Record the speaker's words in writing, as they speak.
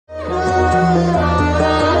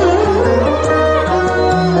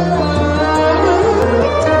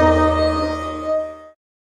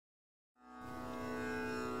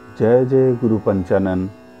जय जय गुरु पंचानन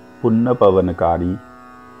पुण्य पवनकारी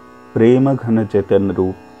प्रेम घन चैतन्य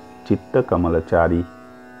रूप चित्त कमलचारी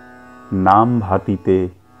नाम भातिते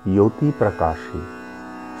योति प्रकाशे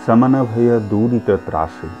समन भय दूरित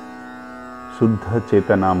त्रासे शुद्ध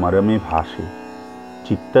चेतना मरमे भाषे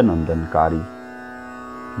चित्त नंदनकारी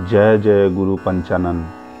जय जय गुरु पंचानन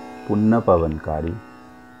पुण्य पवनकारी.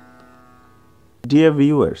 Dear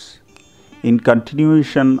viewers, in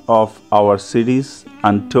continuation of our series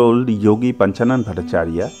Untold Yogi Panchanan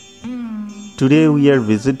Bhattacharya, today we are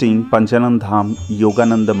visiting Panchanan Dham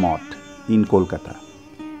Yogananda Moth in Kolkata.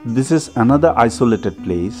 This is another isolated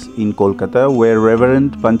place in Kolkata where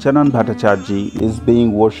Reverend Panchanan Bhattacharjee is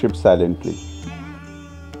being worshipped silently.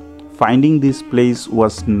 Finding this place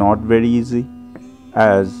was not very easy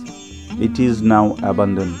as it is now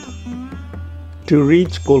abandoned. To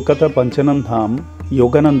reach Kolkata Panchanan Dham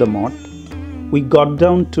Yogananda Moth, we got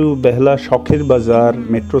down to Behla Shokhir Bazar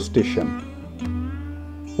metro station,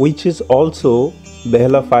 which is also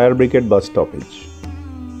Behla Fire Brigade bus stoppage.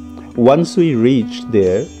 Once we reached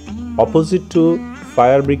there, opposite to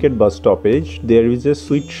Fire Brigade bus stoppage, there is a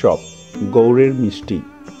sweet shop, Gaurer Mishti.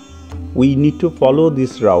 We need to follow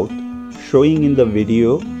this route showing in the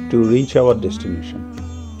video to reach our destination.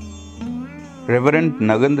 Reverend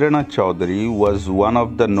Nagendranath Chowdhury was one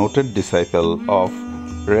of the noted disciples of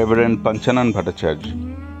Reverend Panchanan Bhattacharjee.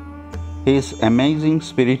 His amazing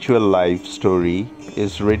spiritual life story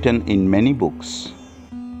is written in many books.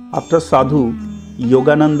 After Sadhu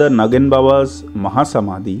Yogananda Nagen Baba's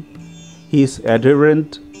Mahasamadhi, his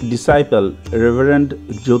adherent disciple Reverend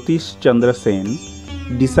Jyotishchandra Sen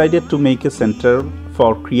decided to make a center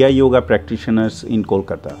for Kriya Yoga practitioners in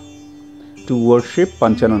Kolkata to worship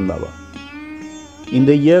Panchanan Baba. In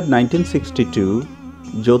the year 1962,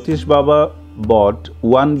 Jyotish Baba bought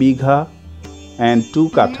 1 bigha and 2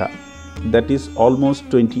 katha, that is almost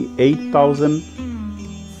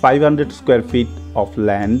 28,500 square feet of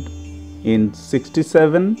land in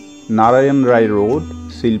 67 Narayan Rai Road,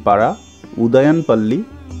 Silpara, Udayanpalli,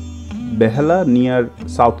 Behla near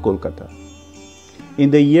South Kolkata.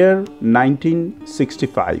 In the year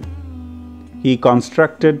 1965, he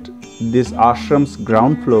constructed this ashram's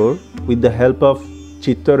ground floor with the help of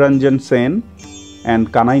Nilanjan Sen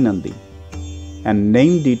and Kanai Nandi and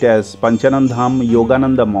named it as Panchanan Dham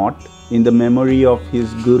Yogananda Moth in the memory of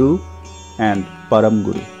his Guru and Param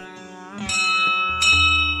Guru.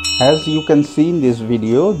 As you can see in this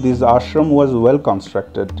video, this ashram was well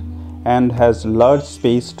constructed and has large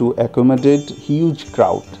space to accommodate huge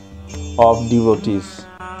crowd of devotees.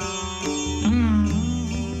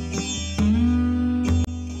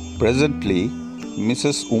 Presently,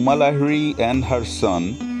 Mrs. Uma Lahiri and her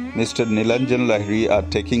son, Mr. Nilanjan Lahiri, are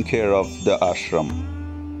taking care of the ashram.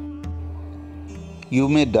 You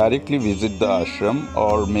may directly visit the ashram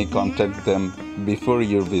or may contact them before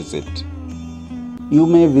your visit. You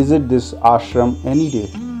may visit this ashram any day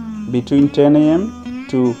between 10 a.m.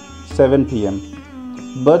 to 7 p.m.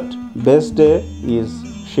 But best day is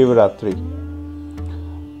Shivratri.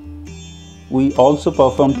 We also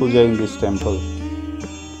perform puja in this temple.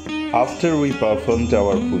 After we performed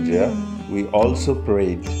our puja, we also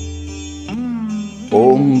prayed.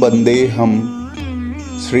 Om Bandeham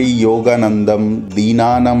Sri Yoganandam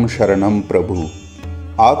Deenanam Sharanam Prabhu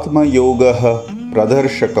Atma Yogaha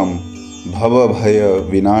Pradharshakam Bhava Bhaya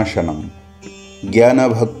Vinashanam Jnana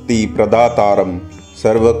Bhakti Pradataram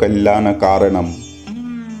Sarva Kalyana Karanam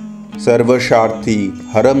Sarva Sharthi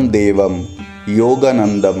Haram Devam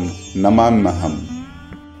Yoganandam Namamaham.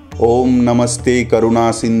 Om Namaste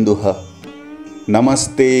Karuna Sindhuha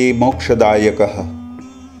Namaste Mokshadayakaha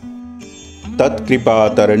Tat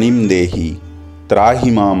Kripa Taranim Dehi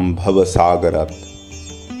Trahimam Bhavasagarat.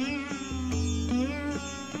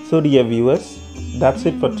 So dear viewers, that's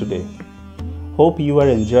it for today. Hope you are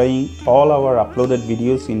enjoying all our uploaded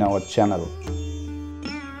videos in our channel.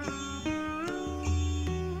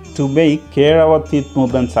 To make Care Our Teeth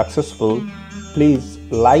movement successful, please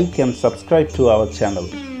like and subscribe to our channel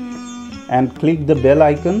and click the bell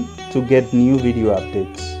icon to get new video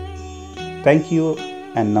updates. Thank you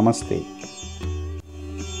and Namaste.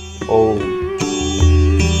 Om.